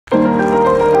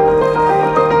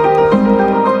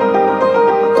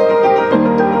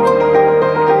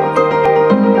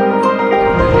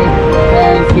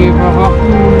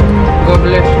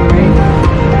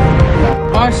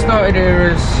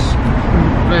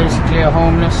here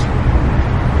homeless.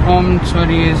 I'm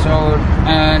 20 years old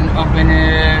and I've been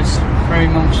here 3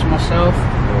 months myself,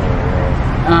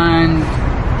 and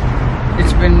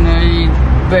it's been the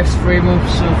best 3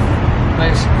 months of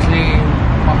basically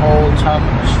my whole time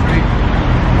on the street.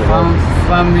 Found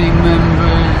family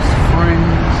members,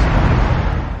 friends,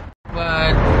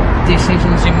 bad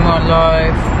decisions in my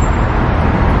life,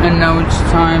 and now it's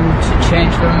time to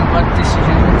change them bad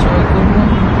decisions into a good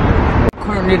one.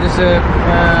 Currently there's a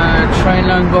train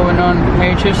line going on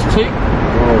HS2,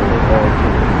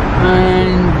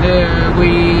 and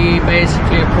we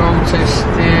basically are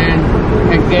protesting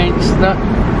against that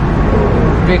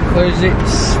because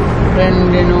it's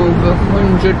spending over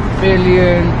 100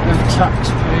 billion of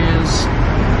taxpayers'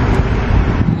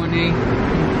 money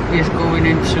is going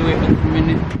into it at the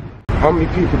minute. How many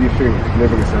people do you think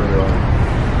live in this area?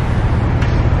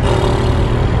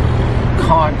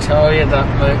 Can't tell you that,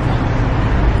 mate.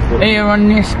 Here on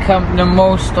this camp, the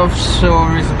most I've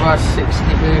saw is about 60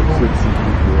 people. 60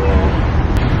 people,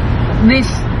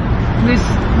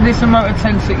 This amount of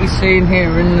tents that you're seeing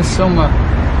here in the summer,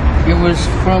 it was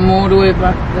from all the way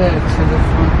back there to the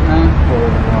front now. Oh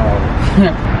wow.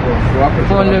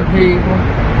 Full of people.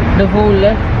 The whole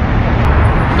left.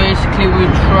 Basically we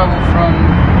travel from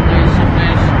place to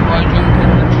place by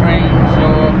jumping the trains,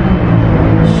 or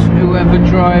whoever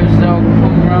drives, they'll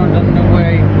come round on the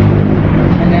way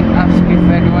and then ask if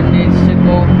anyone needs to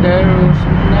go there or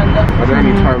something like that. Are there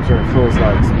any times where it feels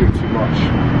like it's a bit too much?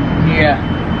 Yeah,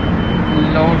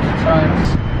 loads of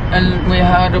times. And we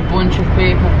had a bunch of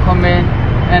people come in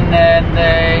and then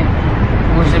they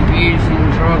was abusing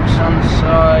drugs on the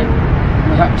side.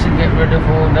 We had to get rid of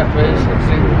all that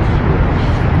basically.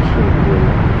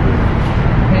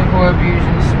 People were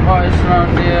abusing spice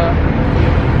around here.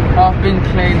 I've been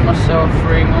clean myself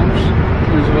 3 months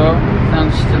as well,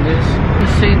 thanks to this. You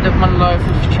see that my life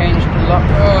has changed a lot.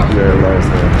 Yeah, nice.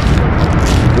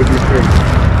 What do you think?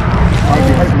 How do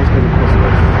you think it's going to cost?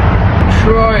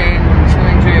 Trying to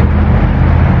enjoy it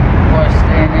by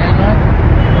staying here, like.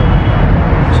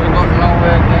 So I've got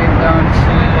nowhere going down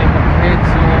to my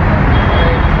kids or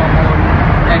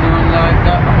anyone like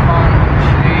that. I can't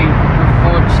actually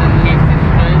afford to leave this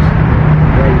place.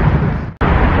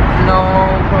 No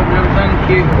problem, thank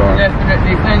you. Bye.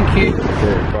 Definitely, thank you.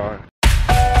 Okay, bye.